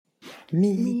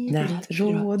Midnatt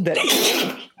råder.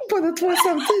 Båda två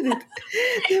samtidigt.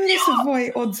 Nej, men alltså, vad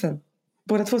är oddsen?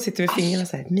 Båda två sitter vid fingrarna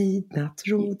så här. Midnatt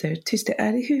råder, tyst det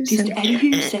är i husen. Tyst det är i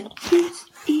huset.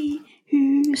 Tyst i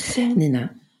husen. Nina,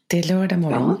 det är lördag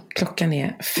morgon. Ja. Klockan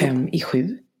är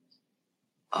 6:55.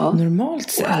 Ja.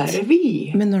 Normalt sett. Och här är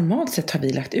vi. Men normalt sett har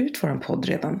vi lagt ut våran podd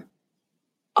redan.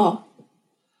 Ja.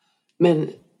 Men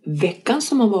veckan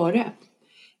som har varit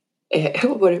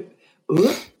har varit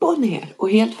upp och ner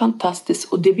och helt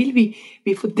fantastiskt, och det vill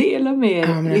vi får dela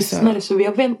med lyssnare, så vi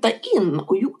har väntat in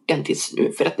och gjort den tills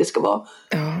nu för att det ska vara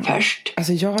färskt.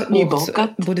 Alltså jag har också,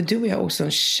 både du och jag har också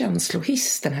en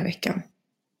känslohiss den här veckan.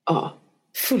 Ja.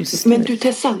 Fullständigt. Men du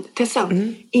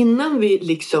Tessan, innan vi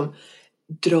liksom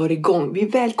drar igång, vi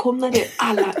välkomnar er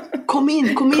alla. Kom in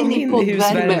i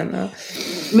poddvärmen. Ja.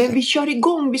 Men vi kör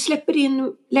igång, vi släpper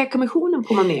in Läkarmissionen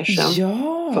på manegen.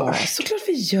 Ja, såklart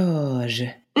vi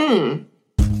gör.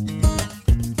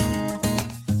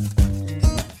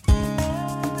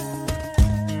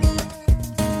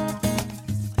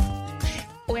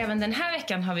 Och även den här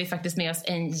veckan har vi faktiskt med oss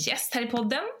en gäst här i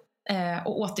podden.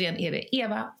 Och återigen är det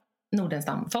Eva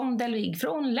Nordenstam von Delvig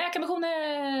från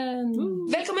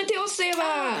Läkarmissionen. Välkommen till oss,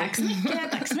 Eva!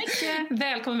 Tack så mycket.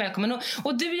 Välkommen.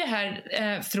 Och du är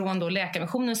här från då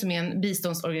Läkarmissionen, som är en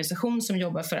biståndsorganisation som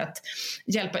jobbar för att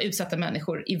hjälpa utsatta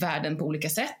människor i världen på olika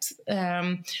sätt.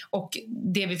 Och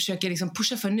det vi försöker liksom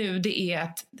pusha för nu, det är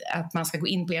att man ska gå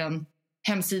in på er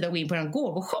hemsida och gå in på en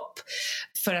gåvoshop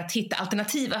för att hitta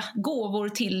alternativa gåvor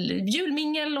till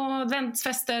julmingel och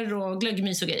adventsfester och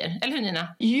glöggmys och grejer. Eller hur, Nina?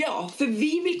 Ja, för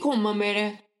vi vill komma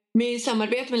med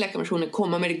samarbete med Läkarmissionen,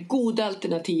 komma med det goda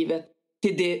alternativet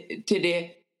till det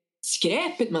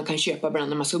skräpet man kan köpa ibland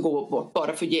när man ska gå bort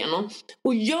bara för igenom.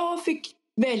 Och jag fick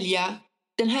välja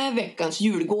den här veckans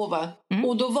julgåva,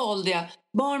 och då valde jag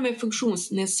barn med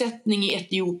funktionsnedsättning i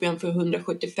Etiopien för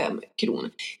 175 kronor.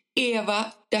 Eva,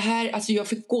 det här, alltså jag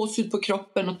fick gåshud på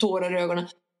kroppen och tårar i ögonen.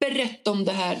 Berätta om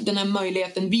den här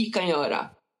möjligheten vi kan göra.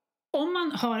 Om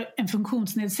man har en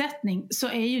funktionsnedsättning så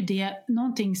är ju det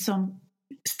någonting som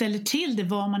ställer till det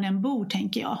var man än bor,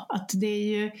 tänker jag. Att det är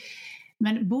ju,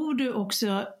 men bor du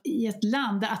också i ett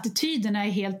land där attityderna är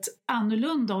helt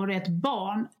annorlunda och du är ett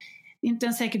barn, inte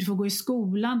ens säkert du får gå i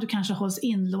skolan, du kanske hålls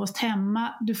inlåst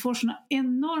hemma, du får såna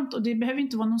enormt, och det behöver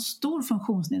inte vara någon stor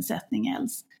funktionsnedsättning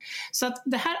ens. Så att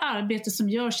det här arbetet som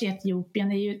görs i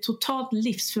Etiopien är ju totalt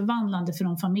livsförvandlande för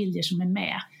de familjer som är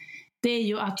med. Det är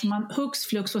ju att man hux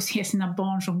flux får se sina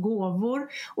barn som gåvor,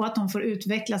 och att de får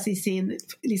utvecklas i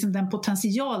liksom den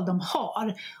potential de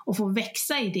har och får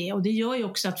växa i det. Och det gör ju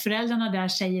också att föräldrarna där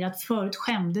säger att förut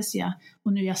skämdes jag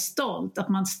och nu är jag stolt. Att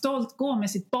man stolt går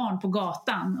med sitt barn på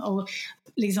gatan, och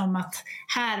liksom att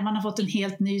här man har fått en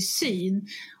helt ny syn.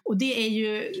 Och det är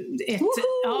ju det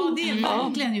är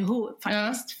verkligen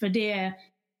faktiskt, för det.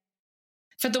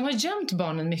 För att de har gömt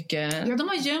barnen mycket. Ja, de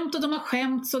har gömt och de har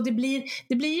skämt. Så det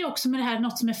blir ju också med det här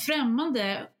något som är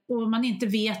främmande. Och man inte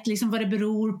vet liksom vad det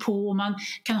beror på. Och man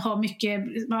kan ha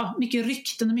mycket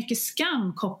rykten och mycket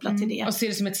skam kopplat till det. Och ser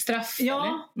det som ett straff.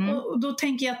 Ja, och då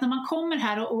tänker jag att när man kommer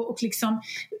här och liksom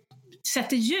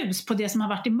sätter ljus på det som har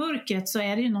varit i mörkret, så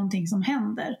är det ju någonting som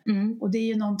händer. Och det är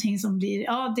ju någonting som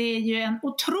blir, det är ju en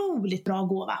otroligt bra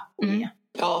gåva.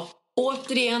 Ja,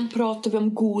 återigen pratar vi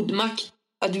om god makt.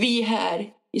 Att vi här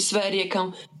i Sverige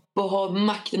kan få ha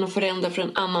makten att förändra för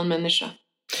en annan människa.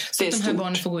 Så att de här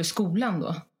barnen får gå i skolan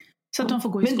då? Så att de får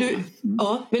gå i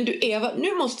skolan. Men du Eva,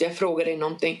 nu måste jag fråga dig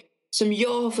någonting som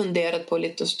jag har funderat på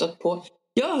lite och stått på.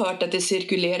 Jag har hört att det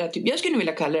cirkulerar, typ, jag skulle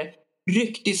vilja kalla det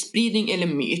ryktesspridning eller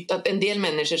myt. Att en del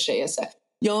människor säger så här: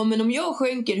 ja, men om jag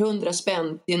skänker 100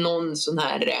 spänn till någon sån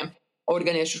här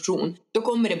organisation, då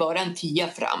kommer det bara en 10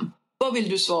 fram. Vad vill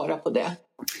du svara på det?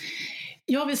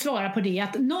 Jag vill svara på det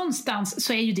att någonstans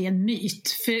så är ju det en myt.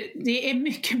 För det är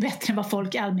mycket bättre än vad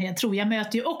folk i allmänhet tror. Jag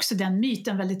möter ju också den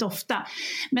myten väldigt ofta.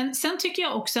 Men sen tycker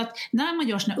jag också att när man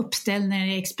gör såna uppställningar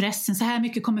i Expressen, så här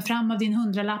mycket kommer fram av din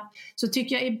 100-lapp, så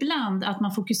tycker jag ibland att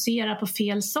man fokuserar på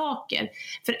fel saker.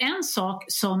 För en sak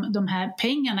som de här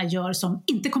pengarna gör som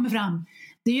inte kommer fram,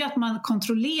 det är ju att man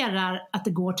kontrollerar att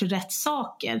det går till rätt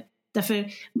saker.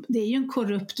 Därför det är ju en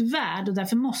korrupt värld, och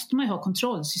därför måste man ju ha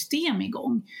kontrollsystem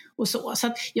igång och så. Så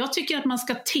att jag tycker att man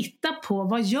ska titta på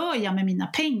vad gör jag med mina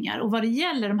pengar. Och vad det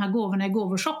gäller de här gåvorna i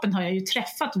gåvoshoppen har jag ju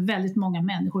träffat väldigt många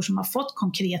människor som har fått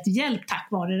konkret hjälp tack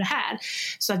vare det här.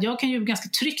 Så att jag kan ju ganska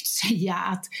tryggt säga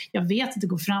att jag vet att det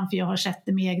går fram, för jag har sett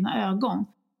det med egna ögon.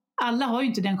 Alla har ju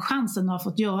inte den chansen att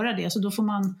ha fått göra det, så då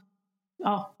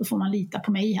får man lita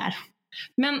på mig här.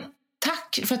 Men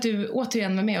tack för att du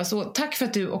återigen var med oss, och tack för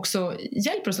att du också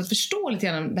hjälper oss att förstå lite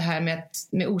grann det här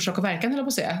med orsak och verkan, höll jag på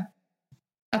att säga.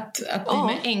 Att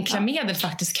vi med enkla medel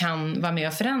faktiskt kan vara med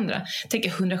och förändra. Tänk,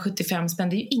 175 spänn,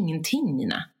 det är ju ingenting,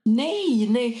 Nina.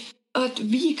 Nej. Att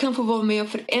vi kan få vara med och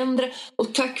förändra.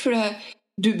 Och tack för det här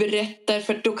du berättar.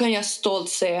 För då kan jag stolt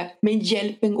säga, men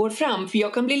hjälpen går fram. För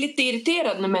jag kan bli lite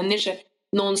irriterad när människor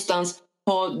någonstans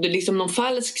har liksom någon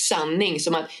falsk sanning.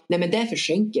 Som att, nej men därför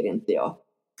skänker inte jag.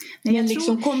 Nej, men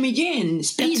liksom, kom igen,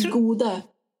 sprid goda.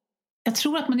 Jag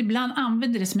tror att man ibland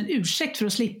använder det som en ursäkt för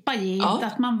att slippa ge. Ja.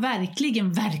 Att man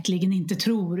verkligen inte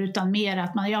tror, utan mer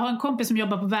att man... Jag har en kompis som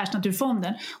jobbar på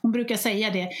Världsnaturfonden. Hon brukar säga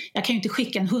det: jag kan ju inte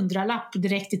skicka en 100-lapp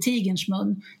direkt i tigerns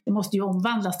mun. Det måste ju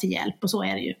omvandlas till hjälp, och så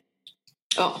är det ju.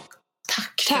 Ja.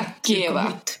 Tack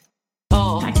Eva.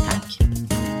 Ja. Tack.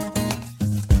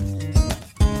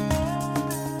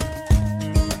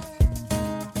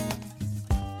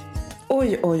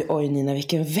 Oj Nina,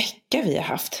 vilken vecka vi har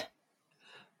haft.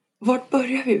 Vart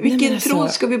börjar vi? Vilken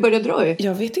tråd ska vi börja dra i?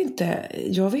 Jag vet inte.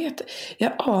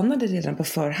 Jag anade redan på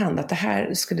förhand att det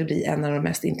här skulle bli en av de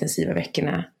mest intensiva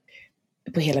veckorna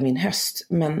på hela min höst.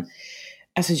 Men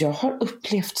alltså, jag har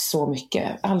upplevt så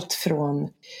mycket. Allt från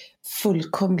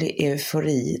fullkomlig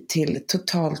eufori till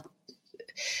totalt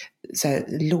så här,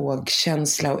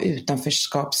 lågkänsla och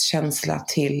utanförskapskänsla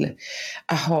till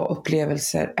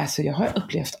aha-upplevelser. Alltså, jag har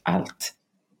upplevt allt.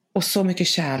 Och så mycket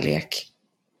kärlek.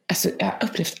 Alltså, jag har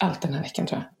upplevt allt den här veckan,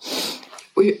 tror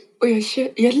jag. Och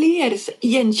jag ler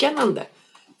igenkännande.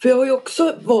 För jag har ju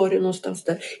också varit någonstans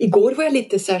där. Igår var jag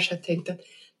lite så här så jag tänkte att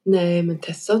nej, men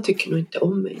Tessa tycker nog inte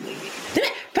om mig längre. Nej,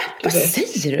 men, vad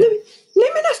säger du? Nej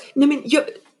men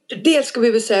dels ska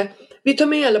vi väl säga, vi tar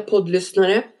med alla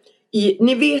poddlyssnare.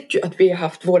 Ni vet ju att vi har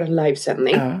haft våran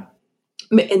livesändning. Ja.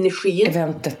 Med energin.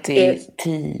 Eventet i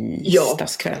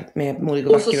tisdagskväll med Modig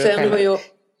och vacker och själva.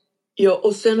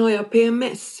 Och sen har jag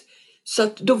PMS. Så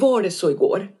att då var det så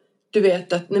igår. Du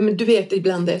vet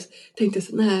ibland det. Tänkte jag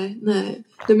så, nej,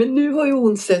 men nu har ju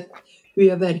hon sett hur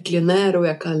jag verkligen är och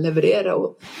jag kan leverera.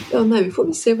 Och vi får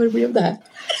väl se vad det blir av det här.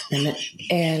 Nej men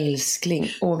älskling.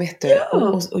 Och vet du,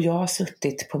 och jag har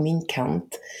suttit på min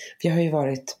kant. Jag har ju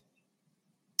varit,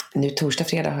 nu torsdag,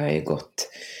 fredag har jag ju gått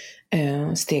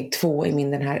steg 2 i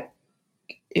den här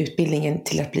utbildningen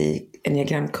till att bli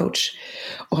enneagramcoach,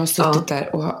 och har suttit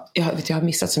där och jag har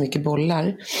missat så mycket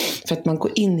bollar för att man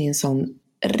går in i en sån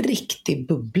riktig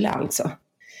bubbla alltså.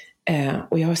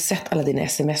 Och jag har sett alla dina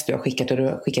sms du har skickat, och du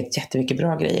har skickat jättemycket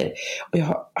bra grejer, och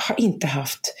jag har inte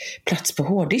haft plats på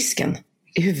hårddisken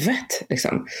i huvudet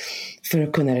liksom, för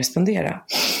att kunna respondera,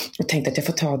 och tänkte att jag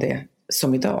får ta det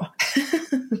som idag.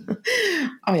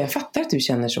 Ja, jag fattar att du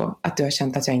känner så. Att du har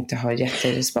känt att jag inte har gett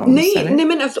dig respons. Nej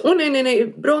men alltså,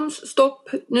 nej. Broms, stopp.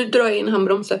 Nu drar jag in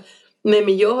handbromsen. Nej,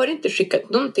 men jag har inte skickat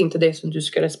någonting till dig som du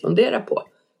ska respondera på.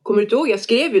 Kommer du inte ihåg? Jag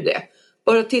skrev ju det.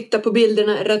 Bara titta på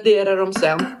bilderna, radera dem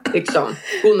sen. Liksom.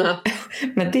 Godnatt.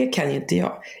 Men det kan ju inte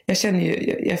jag. Jag känner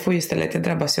ju, jag får ju istället, jag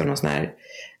drabbas ju av någon sån här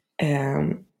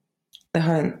jag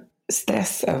har en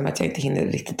stress över att jag inte hinner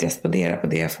riktigt respondera på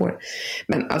det jag får.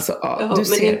 Men alltså, Jaha, du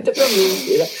ser... Men inte från min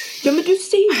sida. Ja, men du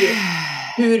ser ju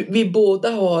hur vi båda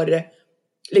har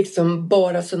liksom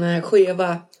bara såna här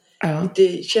skeva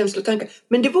lite känslotankar.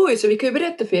 Men det var ju så, vi kan ju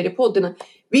berätta för er i podden.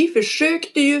 Vi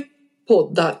försökte ju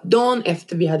podda dagen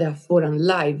efter vi hade haft våran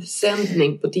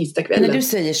livesändning på tisdagskvällen. När du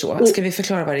säger så, ska vi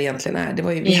förklara vad det egentligen är? Det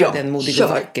var ju, vi hade en modig och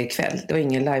vacker kväll. Det var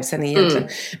ingen livesändning egentligen.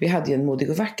 Vi hade ju en modig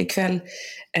och vacker kväll.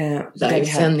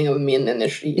 Livesändning av min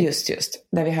energi. Just.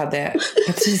 Där vi hade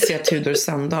Patricia Tudor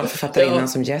Sandahl, författarinnan,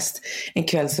 som gäst. En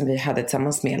kväll som vi hade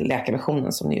tillsammans med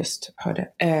Läkarmissionen, som ni just hörde.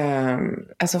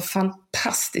 Alltså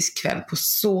fantastisk kväll på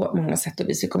så många sätt och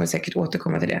vis. Vi kommer säkert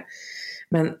återkomma till det.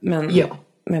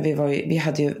 Men vi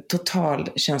hade ju total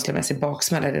känslomässig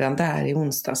baksmälla redan där i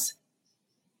onsdags.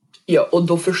 Ja, och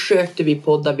då försökte vi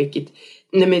podda,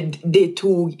 men det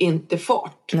tog inte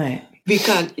fart.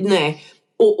 Nej.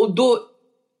 Och då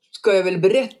ska jag väl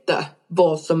berätta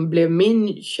vad som blev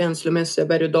min känslomässiga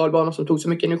berg- och dalbana som tog så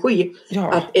mycket energi.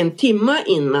 Ja. Att en timme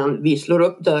innan vi slår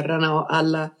upp dörrarna och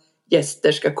alla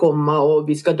gäster ska komma och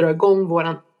vi ska dra igång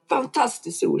våran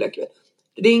fantastiskt roliga kväll,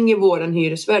 ringer våran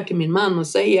hyresvärd till min man och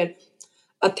säger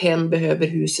att hen behöver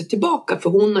huset tillbaka för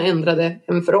hon har ändrade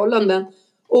hemförhållanden.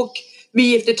 Och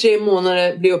vi efter 3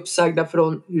 månader blir uppsagda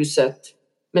från huset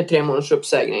med 3 månaders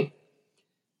uppsägning.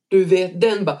 Du vet,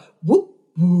 den bara...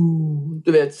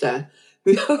 Du vet så här.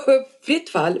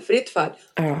 Fritt fall.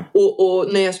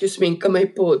 Och när jag skulle sminka mig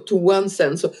på toan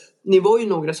sen, så ni var ju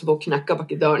några som var och knackade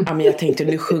bak i dörren. Ja, men jag tänkte,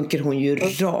 nu sjunker hon ju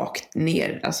rakt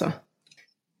ner alltså.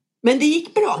 Men det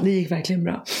gick bra. Det gick verkligen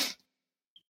bra.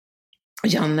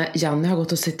 Janne har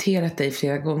gått och citerat dig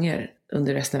flera gånger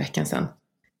under resten av veckan sen.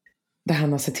 där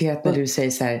han har citerat när du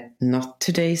säger så här: not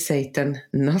today Satan,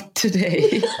 not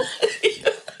today.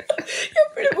 Ja,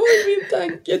 för det var min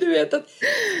tanke, du vet.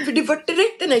 För det var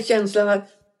direkt den här känslan att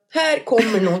här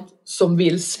kommer något som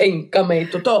vill sänka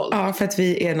mig totalt. Ja, för att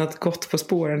vi är något gott på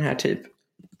spåren här typ.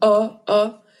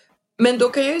 Ja. Men då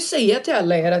kan jag ju säga till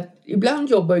alla er att ibland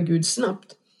jobbar Gud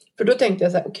snabbt. För då tänkte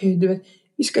jag så här, okej, du vet,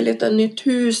 vi ska leta ett nytt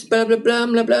hus, bla bla bla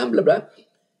bla bla bla bla.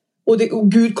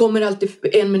 Och Gud kommer alltid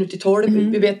 1 minut i 12,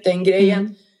 vi vet den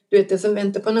grejen. Du vet, det som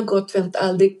väntar på något gott väntar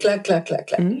aldrig, klack.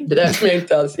 Det där som jag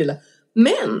inte alls gillar.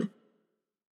 Men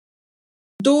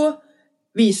då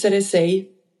visar det sig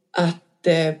att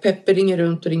Peppe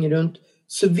ringer runt.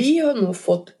 Så vi har nog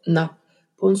fått napp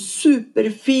på en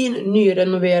superfin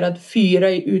nyrenoverad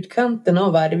 4 i utkanten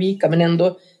av Arvika, men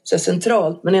ändå så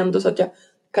centralt, men ändå så att jag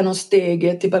kan ha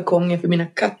stege till balkongen för mina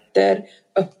katter,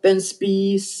 öppen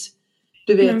spis,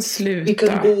 du vet, vi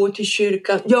kan gå till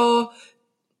kyrkan. Ja,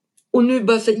 och nu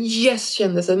bara så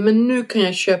kändes det, men nu kan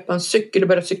jag köpa en cykel och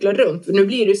börja cykla runt, för nu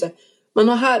blir det så här, man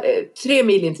har här 3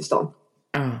 mil in till stan.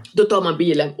 Då tar man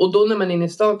bilen, och då när man är inne i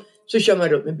stan så kör man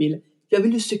runt med bilen. Jag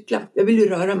vill ju cykla, jag vill ju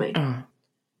röra mig.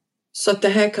 Så att det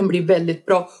här kan bli väldigt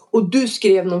bra. Och du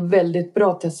skrev något väldigt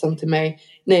bra, Tessan, till mig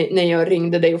när jag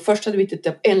ringde dig. Och först hade vi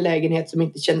tittat på en lägenhet som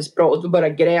inte kändes bra. Och då bara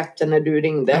grät när du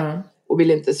ringde och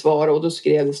ville inte svara. Och då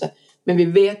skrev du så här: men vi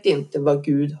vet inte vad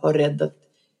Gud har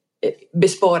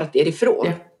besparat er ifrån.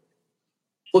 Ja.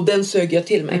 Och den sög jag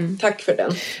till mig. Tack för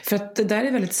den. För att det där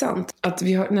är väldigt sant. Att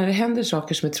vi har, när det händer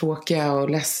saker som är tråkiga och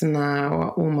ledsna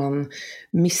och man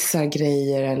missar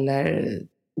grejer eller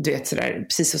du vet sådär,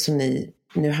 precis så som ni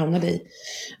nu hamnade i,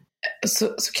 så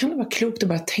kan det vara klokt att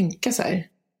bara tänka så här: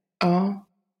 ja,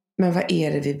 men vad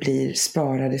är det vi blir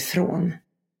sparade från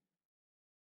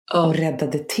och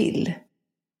räddade till?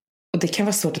 Och det kan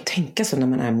vara svårt att tänka så när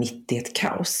man är mitt i ett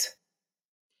kaos.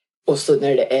 Och så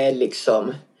när det är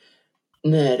liksom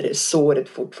när såret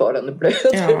fortfarande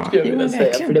blöder. Ja, jag vill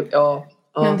säga. För det,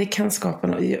 men det kan skapa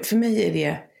något. För mig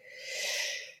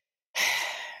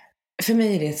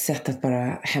är det ett sätt att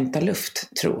bara hämta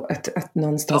luft, tro. Att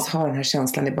någonstans ha den här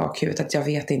känslan i bakhuvudet att jag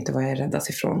vet inte vad jag är räddas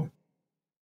ifrån.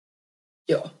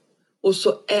 Ja, och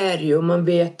så är det ju, och man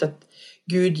vet att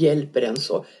Gud hjälper en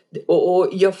så. Och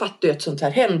jag fattar ju att sånt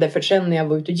här hände, för sen när jag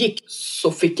var ute och gick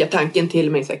så fick jag tanken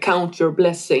till mig så här: count your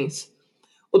blessings.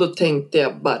 Och då tänkte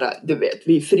jag bara, du vet,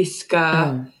 vi är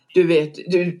friska, du vet,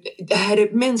 det här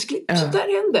är mänskligt, sånt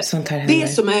här händer. Det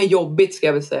som är jobbigt, ska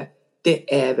jag väl säga,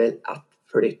 det är väl att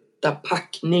flytta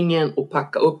packningen och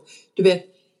packa upp. Du vet,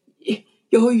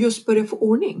 jag har just börjat få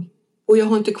ordning och jag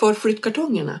har inte kvar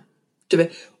flyttkartongerna. Du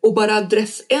vet, och bara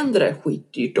adressändra är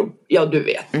skitdyrt och, ja, du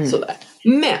vet, sådär.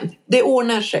 Men det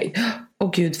ordnar sig.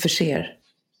 Och Gud förser.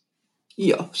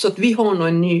 Ja, så att vi har nog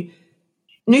en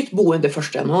nytt boende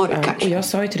 1 januari kanske. Och jag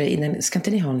sa ju till dig innan, ska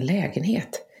inte ni ha en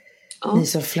lägenhet? Ni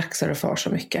som flaxar och far så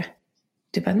mycket.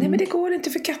 Du bara, nej men det går inte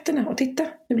för katterna. Och titta,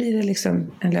 nu blir det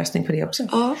liksom en lösning på det också.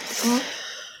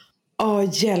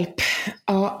 Hjälp.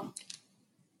 Ja,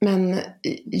 men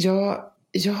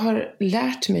jag har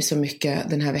lärt mig så mycket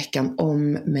den här veckan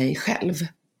om mig själv.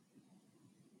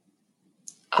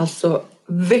 Alltså,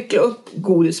 veckla upp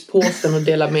godispåsen och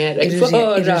dela med dig.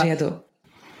 Är du redo?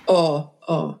 Ja.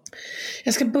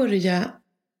 Jag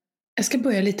ska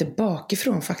börja lite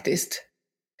bakifrån faktiskt,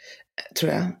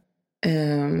 tror jag.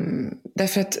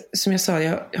 Därför att, som jag sa,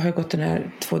 jag har gått jag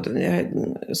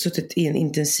har suttit i en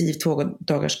intensiv 2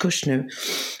 dagars kurs nu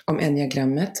om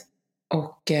enneagrammet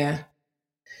och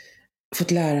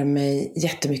fått lära mig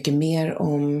jättemycket mer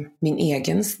om min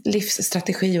egen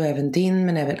livsstrategi och även din,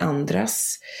 men även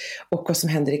andras, och vad som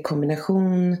händer i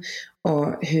kombination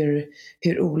och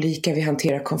hur olika vi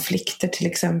hanterar konflikter till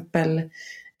exempel,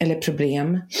 eller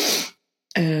problem.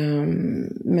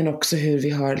 Men också hur vi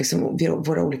har liksom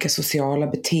våra olika sociala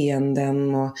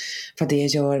beteenden och vad det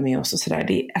gör med oss och sådär.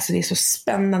 Det är så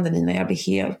spännande, Nina. Jag blir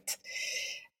helt...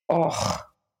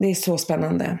 det är så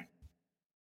spännande.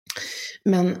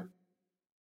 Men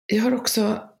jag har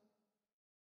också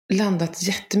landat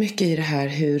jättemycket i det här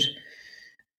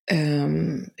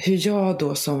hur jag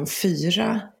då som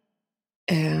 4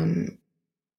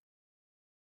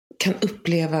 kan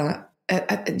uppleva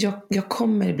att jag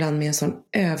kommer ibland med en sån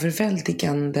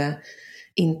överväldigande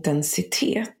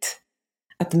intensitet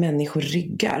att människor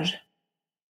ryggar.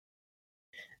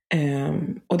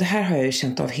 Och det här har jag ju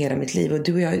känt av hela mitt liv, och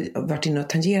du och jag har varit inne och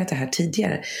tangerat det här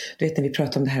tidigare. Du vet när vi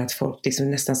pratade om det här att folk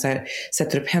liksom nästan så här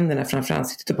sätter upp händerna framför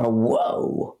ansiktet och bara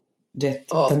wow. Du vet,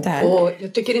 den där. Och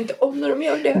jag tycker inte om när de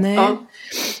gör det. Nej. Ja.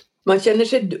 Man känner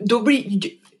sig,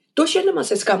 Då känner man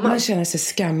sig skammad. Man känner sig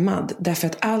skammad därför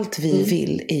att allt vi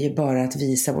vill är ju bara att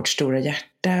visa vårt stora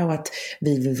hjärta och att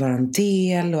vi vill vara en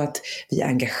del och att vi är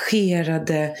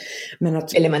engagerade. Men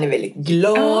att, eller man är väldigt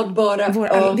glad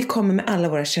bara. Vi kommer med alla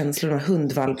våra känslor, de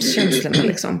hundvalpskänslorna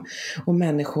liksom. Och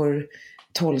människor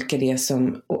tolkar det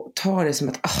som och tar det som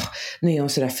att nu är hon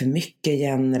sådär för mycket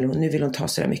igen, eller nu vill hon ta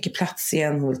sådär mycket plats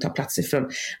igen, hon vill ta plats ifrån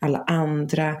alla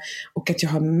andra. Och att jag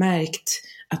har märkt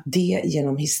att det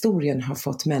genom historien har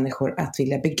fått människor att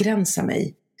vilja begränsa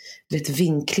mig, du vet,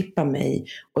 vinklippa mig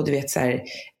och du vet så här,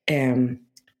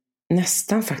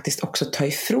 nästan faktiskt också ta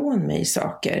ifrån mig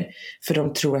saker för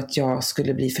de tror att jag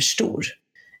skulle bli för stor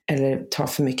eller ta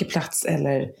för mycket plats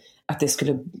eller att det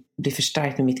skulle bli för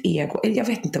starkt med mitt ego. Jag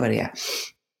vet inte vad det är.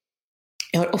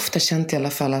 Jag har ofta känt i alla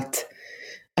fall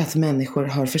att människor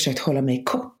har försökt hålla mig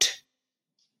kort.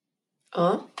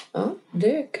 Ja,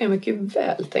 det kan jag mycket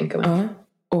väl tänka mig. Ja,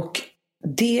 och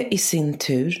det i sin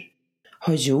tur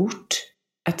har gjort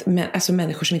att alltså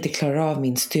människor som inte klarar av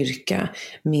min styrka,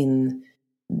 min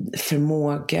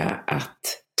förmåga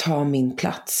att ta min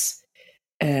plats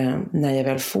när jag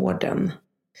väl får den.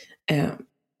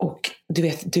 Och du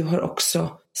vet, du har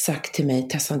också sagt till mig,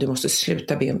 Tessan, du måste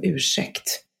sluta be om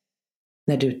ursäkt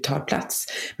när du tar plats.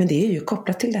 Men det är ju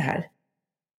kopplat till det här.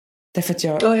 Därför att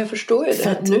jag förstår ju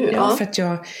det nu. Ja. För att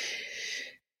jag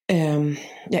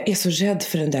är så rädd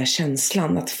för den där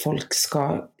känslan att folk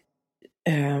ska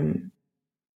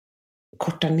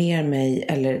korta ner mig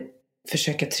eller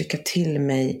försöka trycka till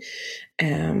mig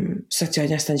så att jag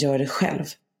nästan gör det själv.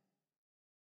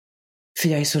 För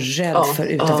jag är så rädd för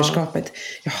utanförskapet.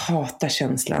 Jag hatar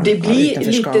känslan. Det blir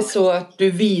lite så att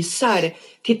du visar.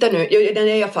 Titta nu,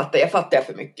 jag fattar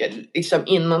för mycket. Liksom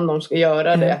innan de ska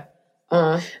göra det.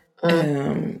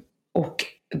 Och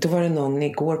då var det någon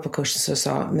igår på kursen som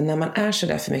sa, men när man är så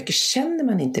där för mycket, känner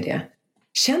man inte det?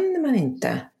 Känner man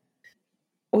inte?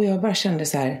 Och jag bara kände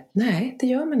så här, nej, det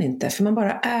gör man inte. För man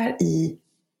bara är i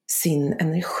sin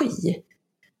energi.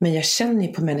 Men jag känner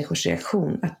ju på människors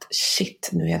reaktion att shit,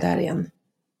 nu är jag där igen.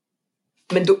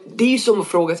 Men då, det är ju som att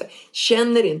fråga sig,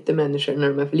 känner inte människor när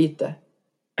de är för lite?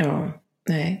 Ja,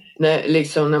 nej.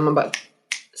 Liksom när man bara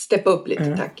steppa upp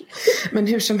lite, tack. Men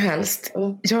hur som helst,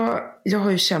 jag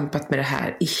har ju kämpat med det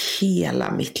här i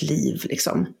hela mitt liv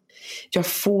liksom. Jag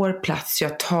får plats,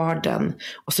 jag tar den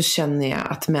och så känner jag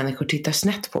att människor tittar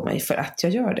snett på mig för att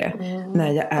jag gör det.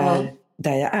 När jag är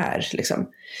där jag är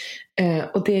liksom.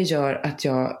 Och det gör att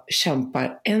jag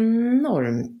kämpar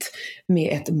enormt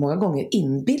med ett många gånger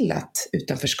inbillat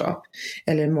utanförskap.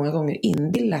 Eller många gånger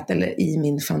inbillat eller i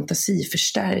min fantasi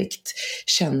förstärkt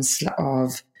känsla av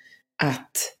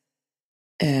att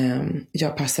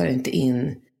jag passar inte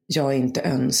in, jag är inte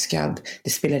önskad, det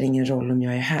spelar ingen roll om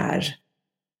jag är här.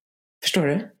 Förstår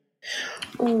du?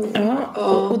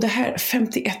 Och det här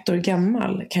 51 år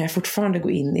gammal kan jag fortfarande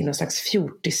gå in i någon slags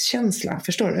fjortiskänsla.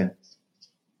 Förstår du?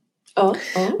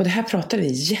 Och det här pratade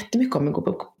vi jättemycket om igår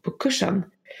på kursen.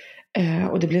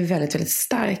 Och det blev väldigt, väldigt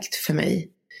starkt för mig.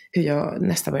 Hur jag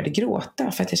nästan började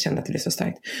gråta för att jag kände att det blev så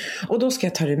starkt. Och då ska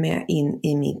jag ta det med in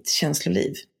i mitt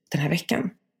känsloliv den här veckan.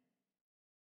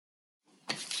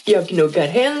 Jag gnuggar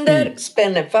händer,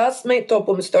 spänner fast mig, tar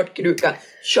på mig startkrukan,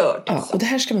 kör. Ja, och det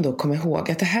här ska man då komma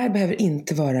ihåg. Att det här behöver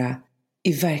inte vara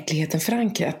i verkligheten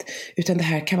förankrat. Utan det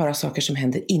här kan vara saker som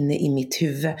händer inne i mitt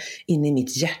huvud, inne i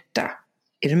mitt hjärta.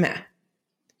 Är du med?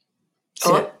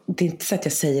 Så det är inte så att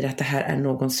jag säger att det här är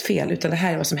någons fel. Utan det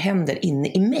här är vad som händer inne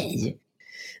i mig.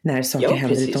 När saker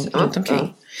händer runt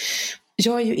omkring.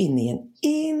 Jag är ju inne i en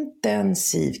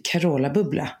intensiv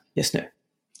Carola-bubbla just nu.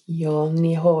 Ja,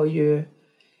 ni har ju...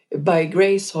 By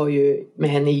Grace har ju med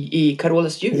henne i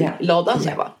Carolas julladan.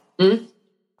 Ja. Va?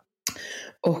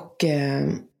 Och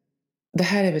det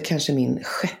här är väl kanske min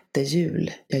 6:e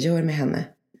jul jag gör med henne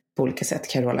på olika sätt,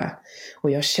 Carola.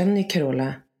 Och jag känner ju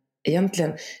Carola,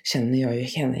 egentligen känner jag ju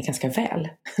henne ganska väl.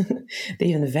 Det är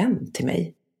ju en vän till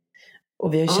mig.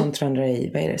 Och vi har ju känt varandra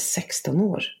i, 16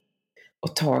 år.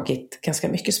 Och tagit ganska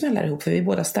mycket smällar ihop, för vi är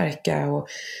båda starka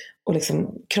och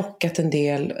liksom krockat en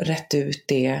del, rätt ut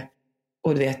det.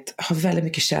 Och du vet, har väldigt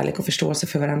mycket kärlek och förståelse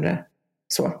för varandra.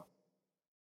 Så.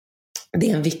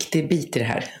 Det är en viktig bit i det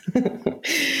här.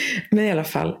 Men i alla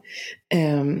fall.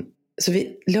 Så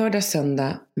vi lördag,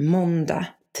 söndag, måndag,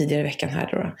 tidigare i veckan här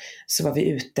då. Så var vi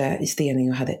ute i Stening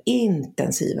och hade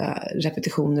intensiva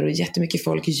repetitioner. Och jättemycket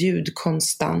folk, ljud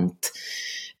konstant.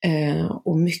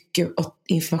 Och mycket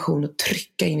information att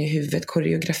trycka in i huvudet,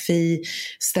 koreografi,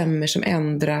 stämmer som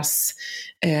ändras.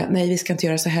 Nej, vi ska inte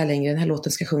göra så här längre, den här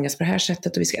låten ska sjungas på det här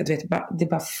sättet. Och vi ska, det är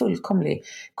bara fullkomlig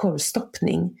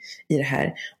korvstoppning i det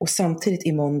här. Och samtidigt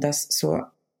i måndags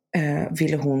så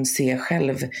ville hon se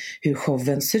själv hur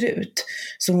showen ser ut.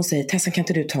 Så hon säger, Tessan, kan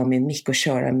inte du ta min mick och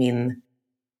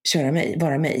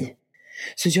vara mig?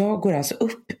 Så jag går alltså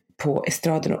upp på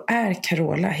estraden och är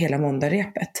Carola hela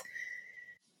måndagrepet.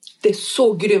 Det är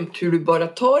så grymt hur du bara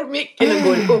tar micken och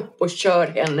går upp och kör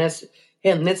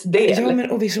hennes del. Ja,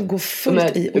 men och vi som går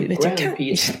fullt i. Och vet, jag kan,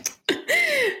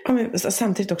 ja, men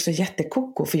samtidigt också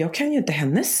jättekoko, för jag kan ju inte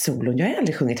hennes solon. Jag har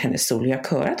aldrig sjungit hennes solon. Jag har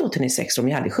körat åt henne i 6 år, men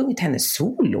jag har aldrig sjungit hennes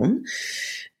solon.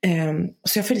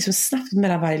 Så jag får liksom snabbt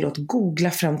mellan varje låt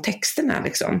googla fram texterna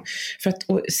liksom, för att,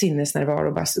 och sinnesnärvaro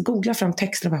och bara googla fram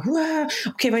texterna och bara, wow,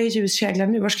 okej, vad är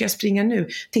ljuskäglan nu, var ska jag springa nu,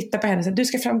 titta på henne, så du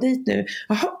ska fram dit nu,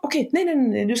 jaha, okej,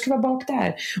 nej, du ska vara bak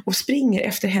där, och springer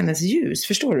efter hennes ljus,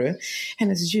 förstår du,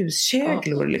 hennes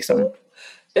ljuskäglor liksom.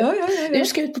 Ja. Du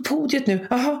ska ut på podiet nu.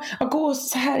 Jaha, gå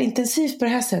så här intensivt på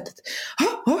det här sättet.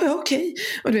 Ja, okej.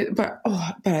 Och du bara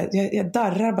jag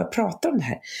darrar, bara pratar om det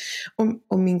här.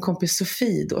 Och min kompis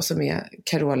Sofie då, som är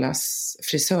Carolas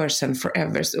frisör sen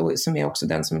forever, och som är också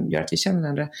den som gör att vi känner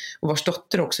varandra, och vars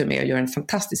dotter också är med och gör en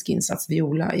fantastisk insats,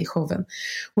 Viola, i showen.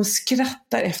 Hon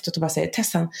skrattar efteråt och bara säger,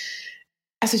 Tessan,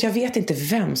 alltså jag vet inte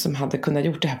vem som hade kunnat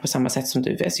gjort det här på samma sätt som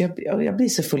du. Alltså jag blir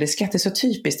så full i skratt. Det är så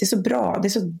typiskt, det är så bra, det är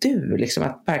så du liksom,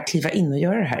 att bara kliva in och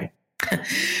göra det här.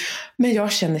 Men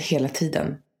jag känner hela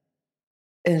tiden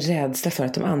en rädsla för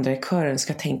att de andra i kören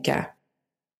ska tänka,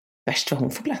 värst vad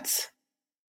hon får plats.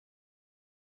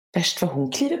 Värst vad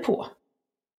hon kliver på.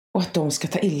 Och att de ska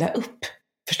ta illa upp.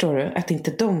 Förstår du? Att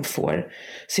inte de får.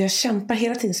 Så jag kämpar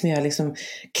hela tiden som jag liksom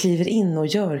kliver in och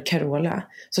gör Carola.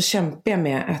 Så kämpar jag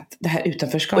med att det här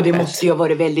utanförskapet. Och det måste ju ha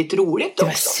varit väldigt roligt också.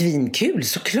 Det var svinkul,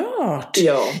 såklart.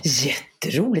 Ja.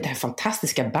 Jätteroligt, det här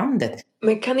fantastiska bandet.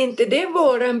 Men kan inte det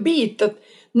vara en bit att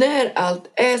när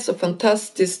allt är så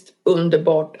fantastiskt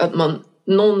underbart att man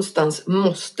någonstans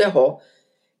måste ha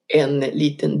en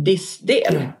liten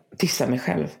dissdel? Ja, dissa mig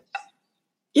själv.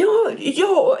 Ja,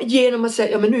 genom att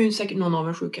säga, ja men nu är det säkert någon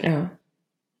avundsjuk här. Ja.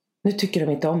 Nu tycker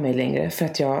de inte om mig längre för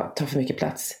att jag tar för mycket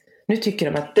plats. Nu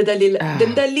tycker de att... Den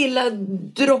där lilla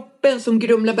droppen som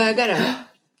grumlar bägaren.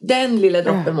 Den lilla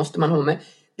droppen måste man ha med.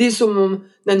 Det är som om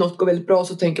när något går väldigt bra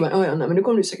så tänker man, nej, men nu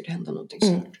kommer det säkert hända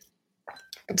någonting.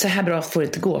 Så här bra får det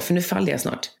inte gå, för nu faller jag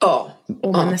snart. Ja.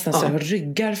 Och man nästan så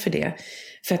ryggar för det.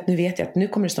 För att nu vet jag att nu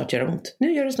kommer det snart göra ont.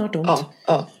 Nu gör det snart ont.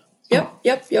 Ja.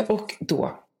 Och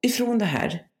då, ifrån det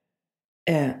här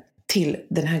till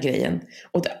den här grejen.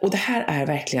 Och det här är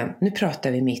verkligen, nu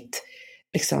pratar vi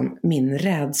min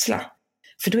rädsla.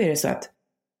 För då är det så att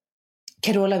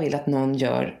Carola vill att någon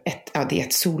gör det är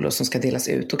ett solo som ska delas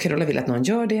ut. Och Carola vill att någon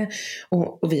gör det.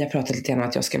 Och vi har pratat lite grann om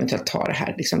att jag ska eventuellt ta det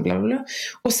här. Liksom bla bla bla.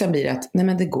 Och sen blir det att nej,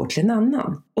 men det går till en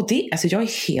annan. Och det, alltså jag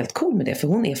är helt cool med det. För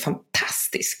hon är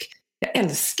fantastisk. Jag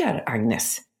älskar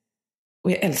Agnes.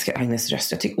 Och jag älskar Agnes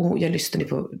röst. Jag lyssnade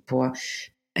på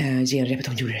genrepet.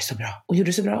 Hon gjorde det så bra. Hon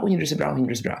gjorde det så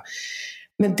bra.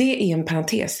 Men det är en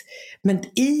parentes. Men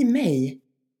i mig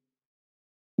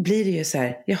blir det ju så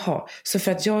här, jaha, så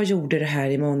för att jag gjorde det här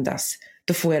i måndags,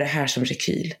 då får jag det här som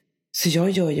rekyl. Så jag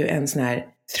gör ju en sån här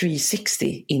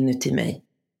 360 inuti mig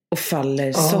och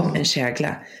faller som en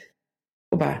kägla.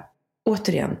 Och bara,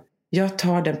 återigen, jag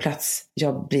tar den plats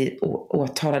jag blir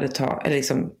åtalad att ta, eller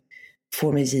liksom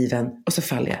får mig given, och så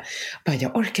faller jag. Bara,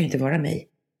 jag orkar inte vara mig.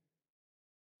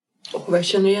 Jag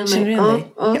känner igen mig. Känner du igen mig?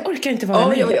 Jag orkar inte vara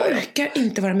mig. Jag orkar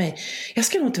inte vara mig. Jag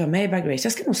ska nog inte vara med i Bag Race.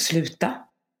 Jag ska nog sluta.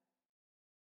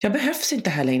 Jag behövs inte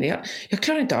här längre. Jag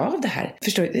klarar inte av det här.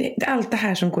 Förstår du? Det är allt det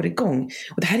här som går igång.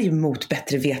 Och det här är ju mot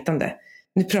bättre vetande.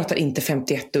 Nu pratar inte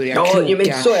 51-åriga kloka men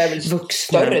så är väl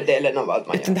vuxna. Större delen av allt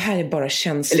man gör. Utan det här är bara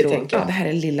känslor. Ja, det här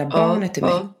är lilla barnet i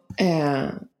mig.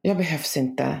 Jag behövs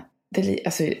inte.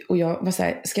 Och jag var så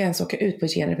här, ska jag ens åka ut på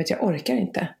genrepet? Jag orkar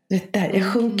inte. Det där,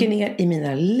 jag sjunker ner i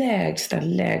mina lägsta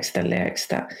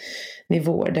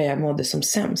nivåer där jag mådde som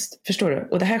sämst. Förstår du?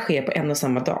 Och det här sker på en och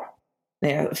samma dag.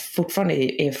 När jag fortfarande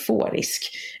är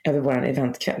euforisk över våran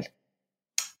eventkväll.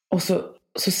 Och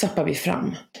så sappar vi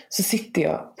fram. Så sitter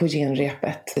jag på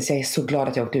genrepet. Så jag är så glad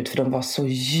att jag åkte ut, för de var så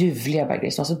ljuvliga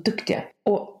bagris. De var så duktiga.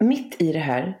 Och mitt i det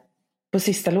här, på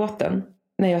sista låten,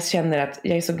 när jag känner att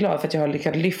jag är så glad för att jag har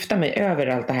lyckats lyfta mig över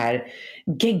allt det här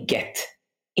gegget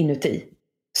inuti,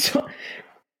 så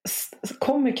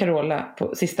kommer Carola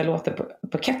på sista låten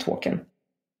på catwalken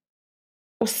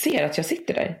och ser att jag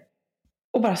sitter där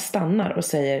och bara stannar och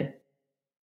säger,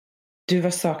 du var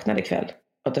saknad ikväll.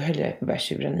 Och då höll jag på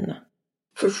bärtjuren, Nina.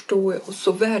 Förstår jag, och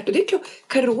så värt. Och det är klart,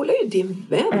 Carola är ju din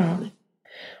vän. Ja.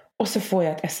 Och så får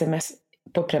jag ett sms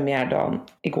på premiärdagen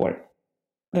igår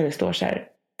där det står så här: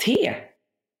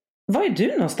 var är du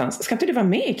någonstans? Ska inte du vara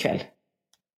med ikväll?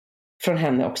 Från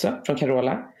henne också, från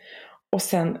Carola. Och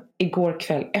sen igår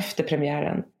kväll efter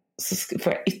premiären så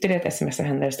får jag ytterligare ett sms av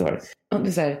henne där det står. Det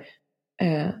är så här,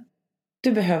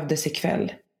 du behövdes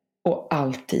ikväll och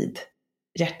alltid.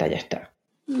 Hjärta, hjärta.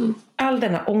 All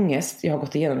denna ångest jag har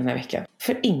gått igenom den här veckan.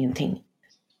 För ingenting.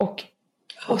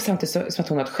 Och samtidigt som att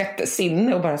hon har ett sjätte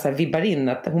sinne och bara så här vibbar in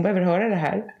att hon behöver höra det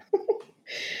här.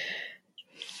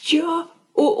 Ja,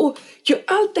 och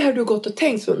allt det här du har gått och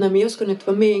tänkt så, nej men jag ska inte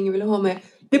vara med, ingen vill ha mig.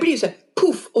 Det blir så här,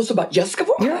 puff, och så bara, jag ska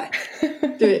vara här.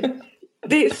 Du vet,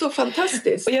 det är så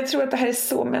fantastiskt. Och jag tror att det här är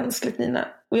så mänskligt, Nina.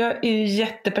 Och jag är ju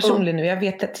jättepersonlig nu. Jag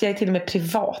vet att jag är till och med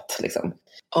privat liksom.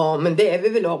 Ja, men det är vi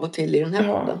väl av och till i den här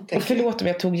podden. Och förlåt om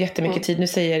jag tog jättemycket tid. Nu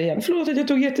säger jag det igen. Förlåt att jag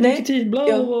tog jättemycket tid. Bla,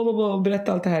 bla, bla, bla,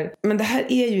 berätta allt det här. Men det här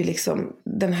är ju liksom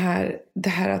det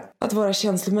här att vara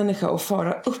känslomänniska och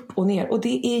fara upp och ner. Och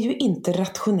det är ju inte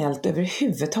rationellt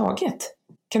överhuvudtaget.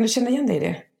 Kan du känna igen dig i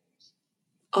det?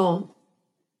 Ja.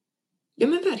 Ja,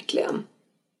 men verkligen.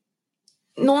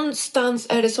 Någonstans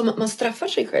är det som att man straffar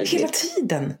sig själv. Hela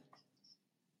tiden.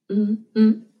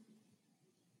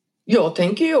 Jag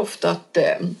tänker ju ofta att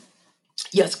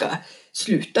jag ska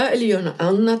sluta eller göra något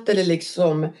annat. Eller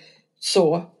liksom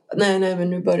så. Nej, men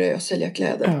nu börjar jag sälja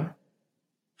kläder. Ja.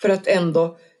 För att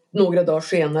ändå några dagar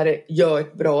senare gör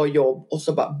ett bra jobb. Och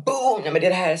så bara boom, men det är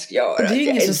det här jag ska göra. Det är ju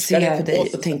ingen som ser på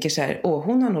dig och tänker så här,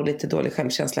 hon har nog lite dålig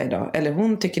självkänsla idag. Eller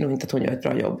hon tycker nog inte att hon gör ett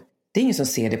bra jobb. Det är ingen som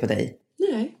ser det på dig.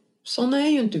 Nej, sådana är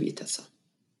ju inte vi, Tessa.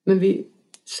 Men vi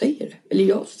säger det. Eller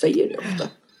jag säger det ofta.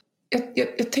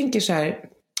 Jag tänker så här,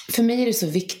 för mig är det så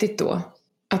viktigt då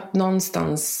att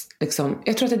någonstans liksom,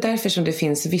 jag tror att det är därför som det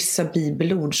finns vissa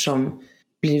bibelord som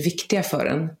blir viktiga för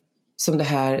en. Som det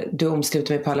här, du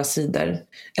omsluter mig på alla sidor.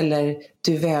 Eller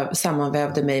du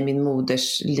sammanvävde mig i min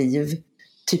moders liv.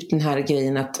 Typ den här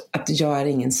grejen att jag är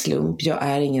ingen slump, jag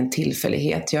är ingen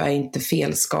tillfällighet, jag är inte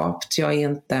felskapt, jag är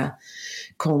inte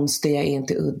konstig, jag är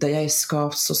inte udda, jag är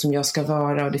skapt så som jag ska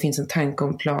vara och det finns en tanke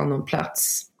om plan och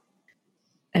plats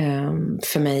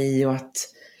för mig och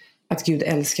att Gud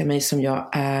älskar mig som jag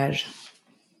är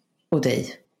och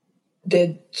dig. Det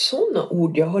är sådana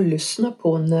ord jag har lyssnat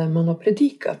på när man har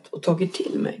predikat och tagit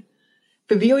till mig.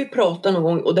 För vi har ju pratat någon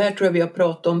gång, och det här tror jag vi har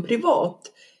pratat om privat,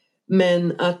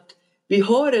 men att vi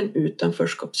har en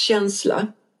utanförskapskänsla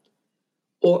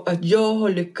och att jag har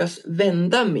lyckats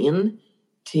vända min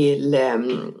till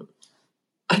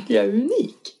att jag är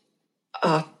unik.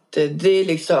 Att det är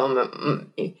liksom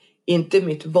inte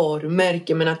mitt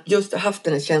varumärke, men att just ha haft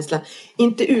den här känslan,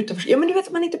 inte utanför, ja men du vet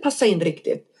att man inte passar in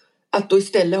riktigt. Att då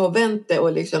istället ha vänt det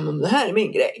och liksom, det här är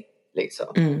min grej.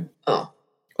 Liksom. Ja.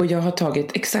 Och jag har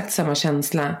tagit exakt samma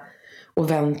känsla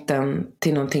och vänt den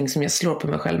till någonting som jag slår på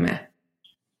mig själv med.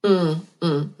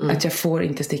 Att jag får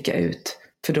inte sticka ut,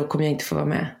 för då kommer jag inte få vara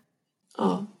med.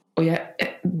 Ja. Och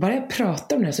bara jag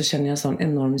pratar om det så känner jag en sån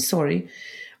enorm sorg.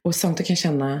 Och samtidigt kan jag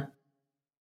känna,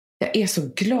 jag är så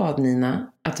glad,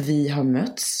 Nina, att vi har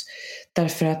mötts.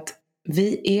 Därför att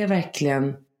vi är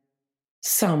verkligen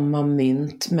samma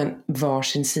mynt, men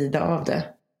varsin sida av det.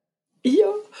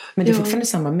 Ja. Men det är fortfarande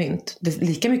samma mynt. Det är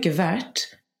lika mycket värt.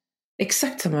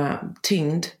 Exakt samma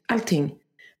tyngd, allting.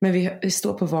 Men vi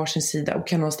står på varsin sida och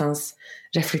kan någonstans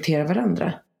reflektera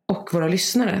varandra. Och våra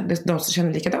lyssnare, de som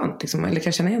känner likadant, liksom, eller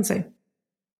kan känna igen sig.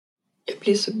 Jag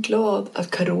blir så glad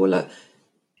att Carola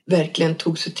verkligen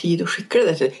tog sig tid och skickade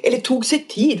det till. Eller tog sig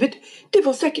tid, vet du, det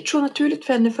var säkert så naturligt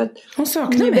för henne för att hon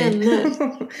saknar mig. Vänner.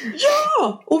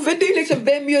 Ja, och det är liksom,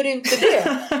 vem gör inte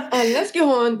det? Alla ska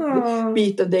ha en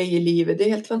bit av dig i livet, det är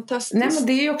helt fantastiskt. Nej,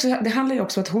 men det handlar ju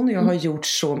också om att hon och jag har gjort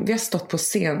så, vi har stått på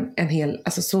scen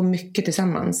alltså så mycket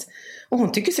tillsammans. Och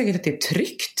hon tycker säkert att det är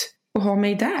tryggt att ha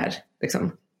mig där,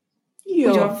 liksom.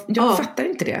 Ja. Och jag fattar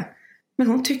inte det. Men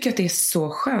hon tycker att det är så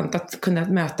skönt att kunna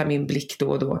möta min blick då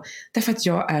och då. Därför att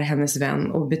jag är hennes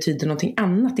vän och betyder någonting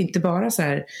annat. Inte bara så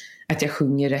här att jag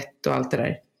sjunger rätt och allt det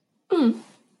där.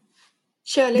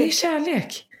 Kärlek. Det är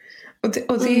kärlek.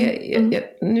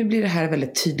 Nu blir det här ett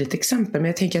väldigt tydligt exempel. Men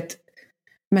jag tänker att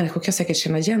människor kan säkert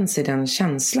känna igen sig i den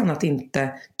känslan. Att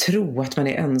inte tro att man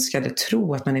är önskad.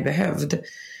 Tro att man är behövd.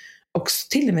 Och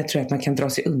till och med tror jag att man kan dra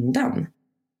sig undan.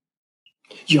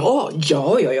 Ja.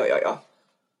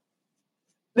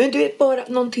 Men du vet, bara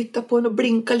någon tittar på en och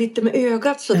blinkar lite med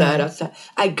ögat sådär. Alltså,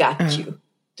 I got you.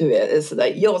 Du vet,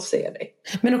 sådär, jag ser dig.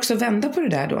 Men också vända på det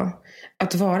där då.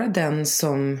 Att vara den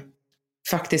som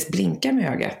faktiskt blinkar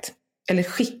med ögat. Eller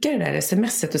skickar det där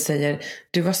smset och säger,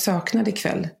 du var saknad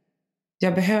ikväll.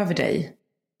 Jag behöver dig.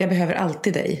 Jag behöver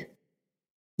alltid dig.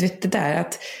 Du vet det där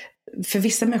att för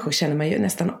vissa människor känner man ju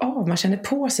nästan av. Man känner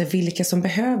på sig vilka som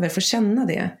behöver få känna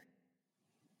det.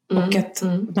 Och att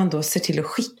man då ser till att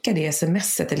skicka det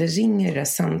smset eller ringer det där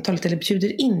samtalet eller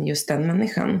bjuder in just den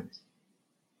människan.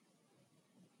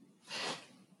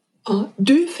 Ja,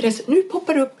 du förresten, nu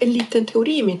poppar upp en liten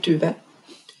teori i mitt huvud.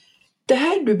 Det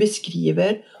här du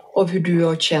beskriver av hur du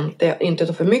har känt det, inte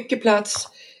ta för mycket plats,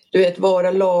 du vet,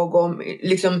 vara lagom,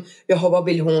 liksom, jaha, vad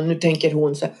vill hon, nu tänker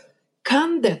hon så här.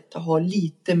 Kan detta ha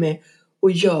lite med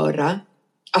att göra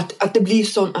att det blir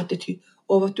sån attityd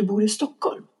av att du bor i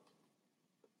Stockholm?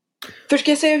 För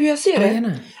ska jag säga hur jag ser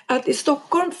det? Att i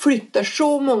Stockholm flyttar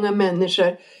så många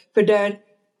människor, för där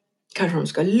kanske de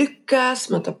ska lyckas,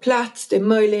 man tar plats, det är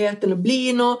möjligheten att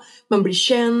bli något, man blir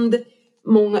känd,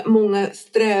 många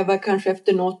strävar kanske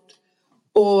efter något,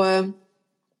 och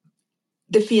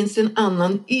det finns en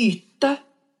annan yta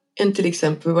än till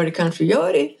exempel vad det kanske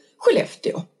gör i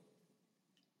Skellefteå.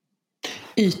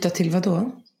 Yta till vad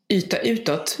då? Yta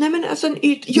utåt? Nej, men alltså en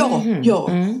yta, ja.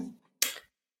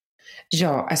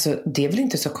 Ja, alltså det är väl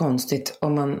inte så konstigt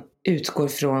om man utgår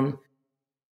från,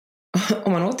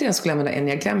 om man återigen skulle använda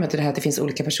enneagrammet och det här att det finns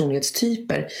olika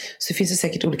personlighetstyper, så finns det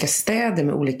säkert olika städer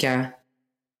med olika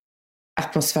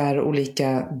atmosfär och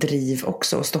olika driv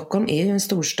också. Och Stockholm är ju en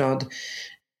storstad,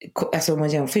 alltså om man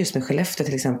jämför just med Skellefteå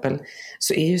till exempel,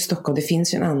 så är ju Stockholm, det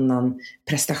finns ju en annan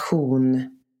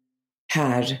prestation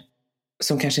här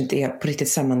som kanske inte är på riktigt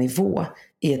samma nivå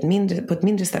på ett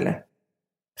mindre ställe.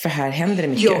 För här händer det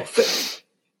mycket.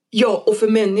 Ja, och för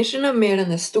människorna med den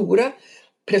här stora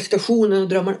prestationen och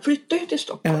drömmarna flyttar ju till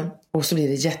Stockholm. Ja, och så blir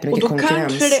det jättemycket konkurrens.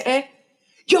 Och då kanske det är...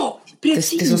 Ja,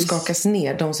 precis. Det som skakas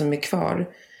ner, de som är kvar.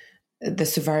 The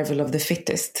survival of the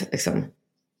fittest, liksom.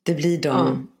 Det blir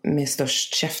de med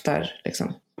störst käftar,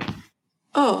 liksom.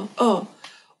 Ja.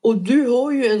 Och du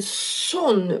har ju en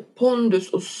sån pondus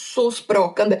och så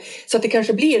sprakande. Så att det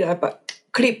kanske blir det här bara,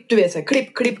 klipp, du vet så här,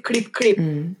 klipp.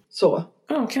 Mm. Så.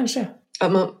 Ja, kanske.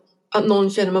 Att någon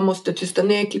känner man måste tysta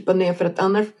ner, klippa ner, för att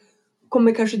annars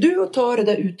kommer kanske du att ta det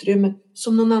där utrymmet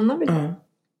som någon annan vill.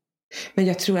 Men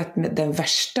jag tror att den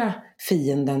värsta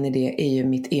fienden i det är ju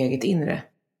mitt eget inre.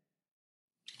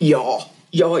 Ja,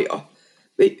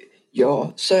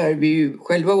 så är vi ju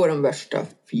själva vår värsta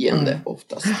fiende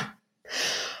oftast.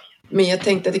 Men jag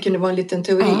tänkte att det kunde vara en liten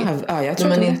teori. Ja, jag tror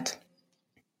det.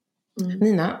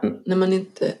 Nina, när man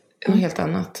inte... Något helt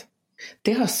annat.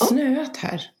 Det har snöat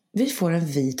här. Vi får en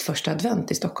vit första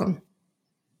advent i Stockholm.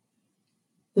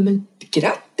 Men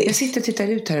grattis! Jag sitter och tittar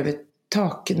ut här över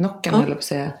taknockan, höll jag på att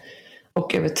säga.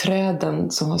 Och över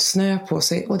träden som har snö på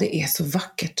sig. Och det är så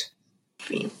vackert.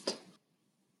 Fint.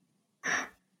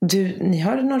 Du, ni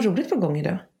har något roligt på gång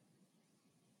idag?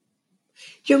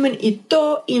 Jo, men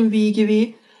idag inviger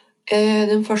vi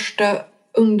den första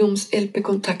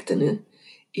ungdoms-LP-kontakten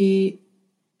i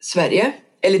Sverige.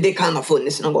 Eller det kan ha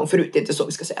funnits någon gång förut, det är inte så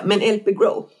vi ska säga. Men LP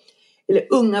Grow, eller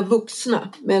unga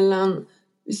vuxna mellan,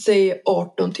 vi säger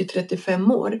 18 till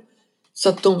 35 år. Så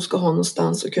att de ska ha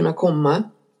någonstans att kunna komma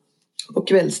på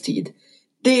kvällstid.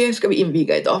 Det ska vi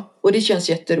inviga idag. Och det känns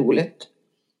jätteroligt.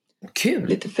 Kul!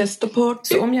 Lite fest och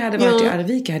party. Så om jag hade varit i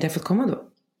Arvika hade jag fått komma då?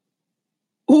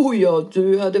 Oh ja,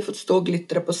 du hade fått stå och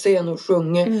glittra på scen och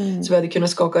sjunga. Så vi hade kunnat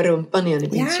skaka rumpan igen i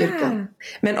Pingstkyrkan.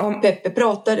 Men om Peppe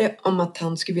pratade om att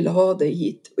han skulle vilja ha dig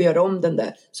hit och göra om den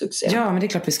där succén. Ja, men det är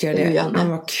klart vi ska göra det. Men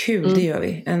vad kul, det gör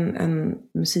vi. En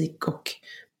musik och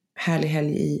härlig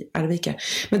helg i Arvika.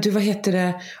 Men du, vad heter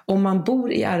det? Om man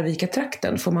bor i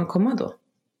Arvika-trakten, får man komma då?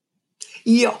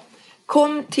 Ja,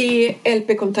 kom till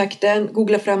LP-kontakten,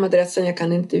 googla fram adressen, jag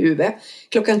kan inte i huvudet.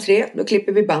 3:00, då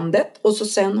klipper vi bandet. Och så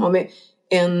sen har vi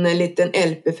en liten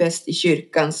LP-fest i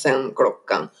kyrkan sen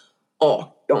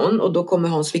 18:00. Och då kommer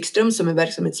Hans Wikström som är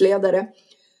verksamhetsledare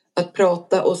att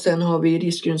prata. Och sen har vi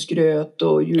risgrynsgröt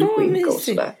och julskinka och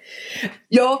sådär.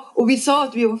 Ja, och vi sa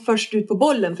att vi var först ut på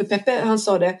bollen. För Peppe, han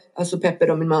sa det, alltså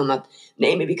Peppe och min man, att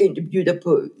nej, men vi kan inte bjuda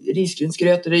på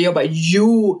risgrynsgröt. Och jag bara,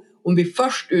 jo, om vi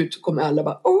först ut så kommer alla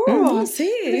bara,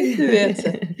 du vet.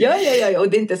 Ja, och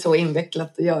det är inte så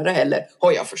invecklat att göra heller,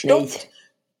 har jag förstått. Nej.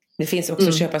 Det finns också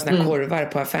att köpa såna korvar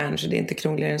på affären, så det är inte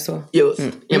krångligare än så. Just,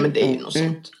 ja, men det är ju något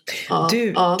sånt.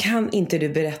 Du, kan inte du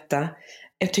berätta,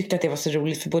 jag tyckte att det var så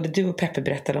roligt, för både du och Peppe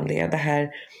berättade om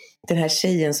den här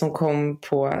tjejen som kom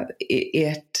på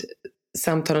ert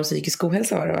samtal om psykisk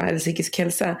ohälsa, var det, va? Eller psykisk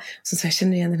hälsa, som så här,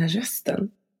 känner igen den här rösten.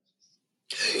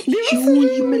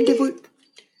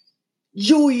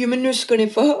 Jo, men nu ska ni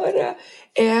få höra.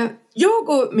 Jag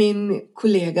och min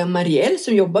kollega Marielle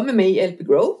som jobbar med mig i LP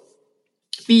Grow,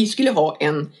 vi skulle ha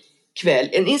en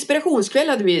inspirationskväll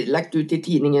hade vi lagt ut i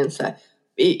tidningen så här,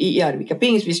 i Arvika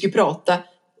Pings. Vi skulle prata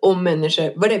om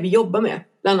människor, vad det är vi jobbar med,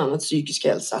 bland annat psykisk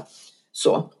hälsa.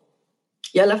 Så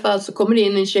i alla fall så kommer det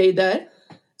in en tjej där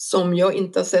som jag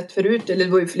inte har sett förut, eller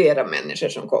det var ju flera människor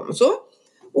som kom och så.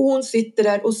 Och hon sitter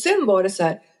där, och sen var det så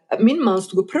här min man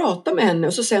stod och pratade med henne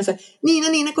och så säger han så här: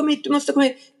 Nina kom hit, du måste komma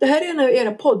hit. Det här är en av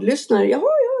era poddlyssnare. Ja,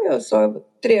 sa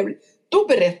trevligt. Då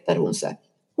berättar hon så här.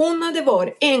 Hon hade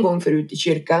varit en gång förut i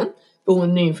kyrkan, för hon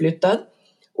är nyinflyttad,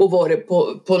 och varit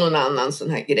på någon annan sån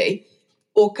här grej.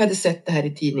 Och hade sett det här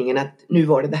i tidningen att nu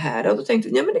var det här. Och då tänkte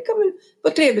hon, ja men det kan väl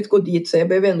vara trevligt att gå dit, så jag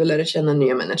behöver ändå lära känna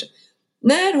nya människor.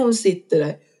 När hon sitter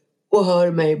där och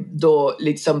hör mig då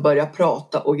liksom börja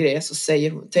prata och grejer, så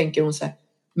tänker hon så här: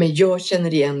 men jag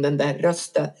känner igen den där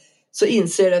rösten. Så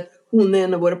inser att hon är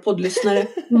en av våra poddlyssnare.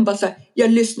 Hon bara så här: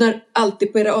 jag lyssnar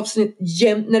alltid på era avsnitt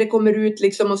jämt när det kommer ut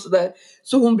liksom och sådär.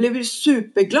 Så hon blev ju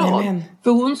superglad. Amen.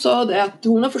 För hon sa det att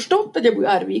hon har förstått att jag bor i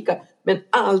Arvika, men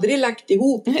aldrig lagt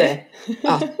ihop det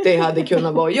att det hade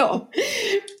kunnat vara jag.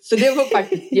 Så det var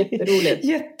faktiskt jätteroligt.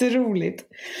 Jätteroligt.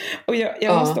 Och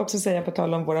jag måste också säga, på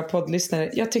tal om våra poddlyssnare,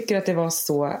 jag tycker att det var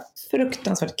så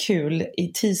fruktansvärt kul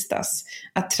i tisdags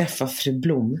att träffa fru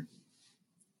Blom.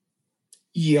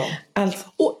 Ja.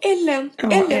 Och Ellen.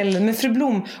 Men fru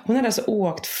Blom, hon hade alltså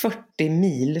åkt 40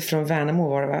 mil från Värnamo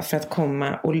var det var, för att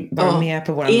komma och vara med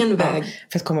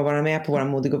på våran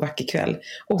modig och vacker kväll.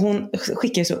 Och hon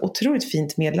skickade så otroligt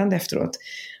fint meddelande efteråt.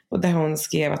 Och där hon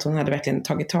skrev att hon hade verkligen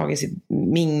tagit tag i sitt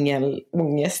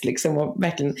mingelångest liksom, och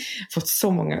verkligen fått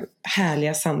så många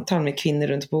härliga samtal med kvinnor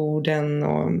runt borden.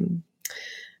 Och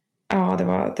ja,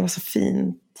 det var så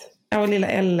fint. Ja, och lilla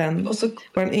Ellen, och så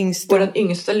vår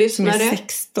yngsta lyssnare, som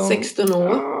är 16 år.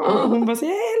 Ja. Hon bara så,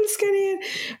 jag älskar er.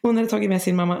 Hon hade tagit med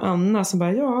sin mamma Anna som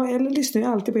bara, ja, Ellen lyssnar ju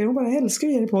alltid på er. Hon bara älskar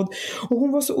er podd. Och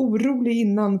hon var så orolig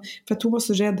innan, för att hon var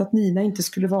så rädd att Nina inte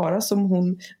skulle vara som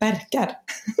hon verkar.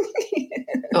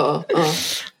 Ja.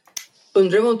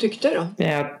 Undrar vad hon tyckte då?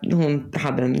 Ja, hon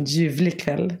hade en ljuvlig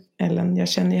kväll, Ellen. Jag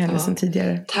känner ju henne sedan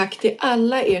tidigare. Tack till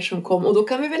alla er som kom. Och då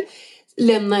kan vi väl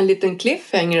lämna en liten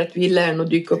cliffhanger att vi lär nog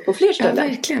dyka upp på fler ställen. Ja,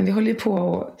 verkligen. Vi håller ju på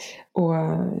och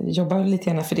jobbar lite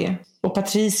gärna för det. Och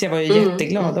Patricia var ju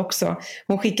jätteglad också.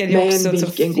 Hon skickade ju också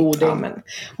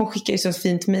hon skickade ju så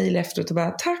fint mejl efteråt och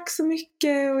bara, tack så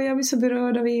mycket och jag blir så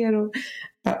berörd av er. Och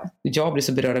jag blir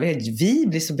så berörd av er. Vi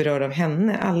blir så berörda av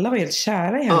henne. Alla var helt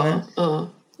kära i henne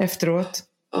efteråt.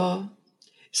 Ja.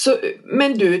 Så,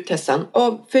 men du Tessan,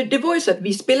 för det var ju så att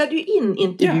vi spelade ju in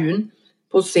intervjun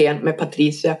på scen med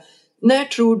Patricia. När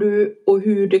tror du och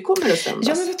hur det kommer att sändas?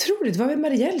 Ja, men vad tror du? Det var väl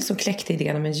Marielle som kläckte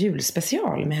idén om en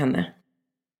julspecial med henne.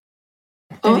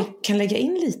 Där vi kan lägga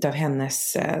in lite av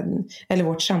hennes, eller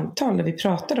vårt samtal där vi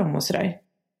pratade om och sådär.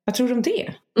 Vad tror du om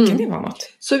det? Kan det vara något?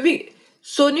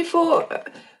 Så ni får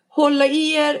hålla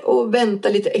i er och vänta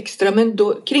lite extra, men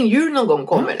då kring jul någon gång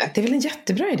kommer det. Det är väl en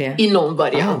jättebra idé. I någon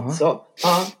variant. Så.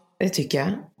 Ja. Det tycker jag.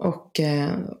 Och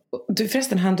du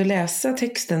förresten, hann du läsa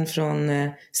texten från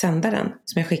sändaren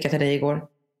som jag skickade till dig igår?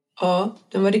 Ja,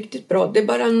 den var riktigt bra. Det är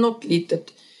bara något litet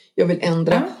jag vill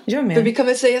ändra. Ja, jag med. För vi kan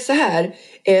väl säga så här.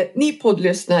 Ni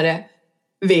poddlyssnare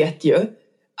vet ju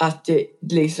att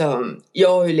liksom, jag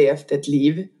har ju levt ett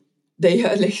liv där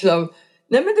jag liksom,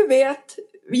 nej men du vet,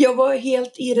 jag var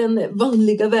helt i den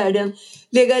vanliga världen,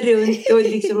 lägga runt och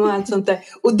liksom och allt sånt där.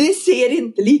 Och det ser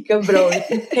inte lika bra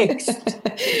ut i text.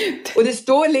 Och det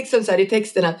står liksom så här i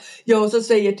texten att, och så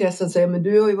säger Tessa, men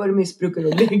du har ju varit missbrukare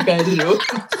och lägga runt.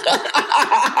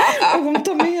 Och hon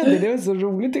tar med det var så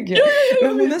roligt tycker jag.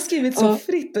 Men hon har skrivit så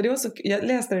fritt och det var så, jag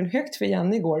läste den högt för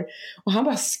Janne igår och han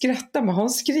bara skrattade, men har hon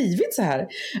skrivit så här?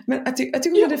 Men jag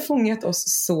tycker hon hade fångat oss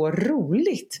så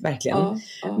roligt, verkligen.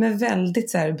 Men väldigt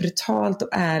så här brutalt och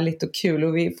ärligt och kul,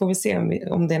 och vi får väl se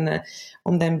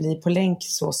om den blir på länk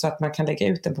så att man kan lägga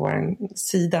ut den på vår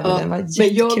sida. Men den var jättekul.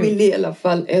 Men jag vill i alla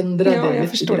fall ändra den. Ja, jag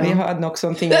förstår det. Jag hade också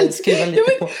någonting att skriva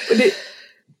lite på.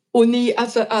 Och ni,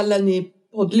 alltså alla ni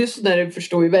poddlyssnare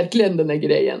förstår ju verkligen den här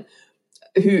grejen.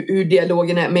 Hur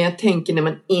dialogen är. Men jag tänker när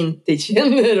man inte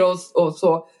känner oss och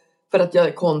så. För att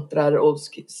jag kontrar och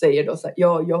säger då så här,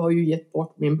 jag har ju gett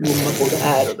bort min blomma på det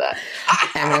här och där.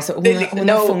 Men alltså, hon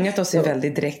har fångat oss i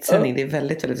väldigt direktsändning. Det är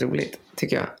väldigt, väldigt roligt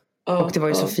tycker jag. Och det var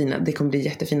ju så fina, det kommer bli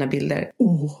jättefina bilder.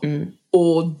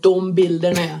 Och de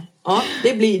bilderna,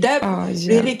 det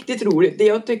blir riktigt roligt.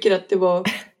 Jag tycker att det var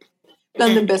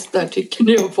bland den bästa artikeln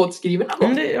jag har fått skriven.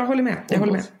 Jag håller med.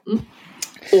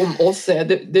 Om oss är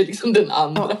det är liksom den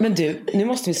andra. Ja, men du, nu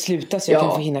måste vi sluta så jag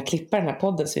kan få hinna klippa den här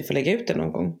podden så vi får lägga ut den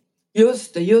någon gång.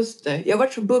 Just det. Jag har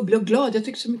varit så bubblig och glad. Jag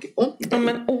tycker så mycket om det. Ja,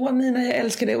 men Nina, jag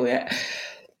älskar det. Och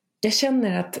jag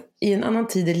känner att i en annan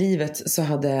tid i livet så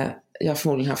hade jag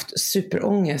förmodligen haft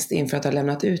superångest inför att ha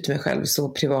lämnat ut mig själv så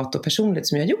privat och personligt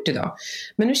som jag har gjort idag.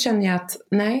 Men nu känner jag att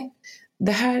nej,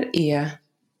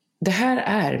 det här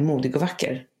är modig och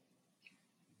vacker.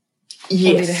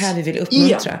 Yes. Och det är det här vi vill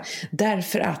uppmuntra.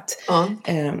 Därför att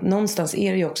någonstans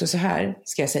är det ju också så här,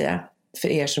 ska jag säga, för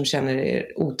er som känner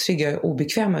er otrygga och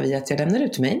obekväma vid att jag lämnar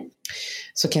ut till mig,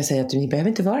 så kan jag säga att ni behöver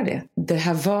inte vara det. Det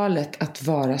här valet att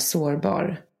vara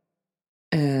sårbar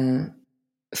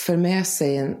för med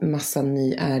sig en massa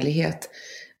ny ärlighet.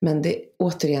 Men det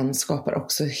återigen skapar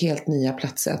också helt nya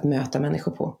platser att möta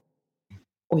människor på.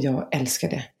 Och jag älskar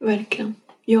det. Verkligen.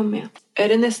 Jag med. Är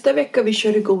det nästa vecka vi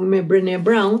kör igång med Brené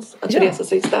Browns Att resa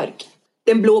sig stark?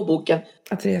 Den blå boken.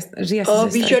 Att resa sig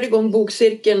stark. Vi kör igång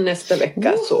bokcirkeln nästa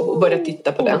vecka och börjar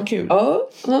titta på den. Kul. Ja.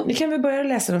 Vi kan väl börja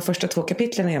läsa de första 2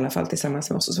 kapitlen i alla fall tillsammans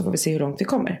med oss, och så får vi se hur långt vi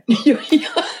kommer.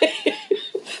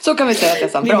 Så kan vi säga att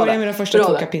det är vi börjar med de första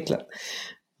 2 kapitlen.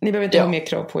 Ni behöver inte ha mer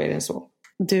krav på er än så.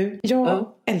 Du, jag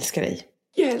älskar dig.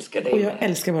 Jag älskar dig. Och jag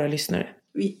älskar våra lyssnare.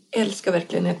 Vi älskar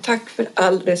verkligen er. Tack för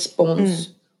all respons.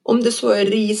 Om det så är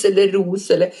ris eller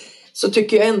ros, så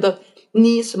tycker jag ändå att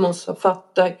ni som måste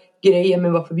fatta grejen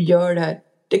med varför vi gör det här,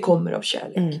 det kommer av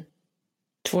kärlek.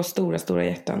 2 stora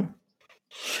hjärtan.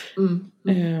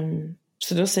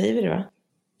 Så då säger vi det, va?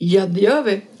 Ja, det gör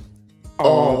vi.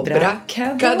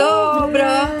 Abrakadabra.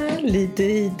 Lite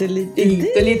hit och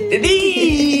lite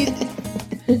dit.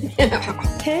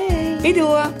 Hej. Hej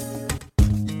då.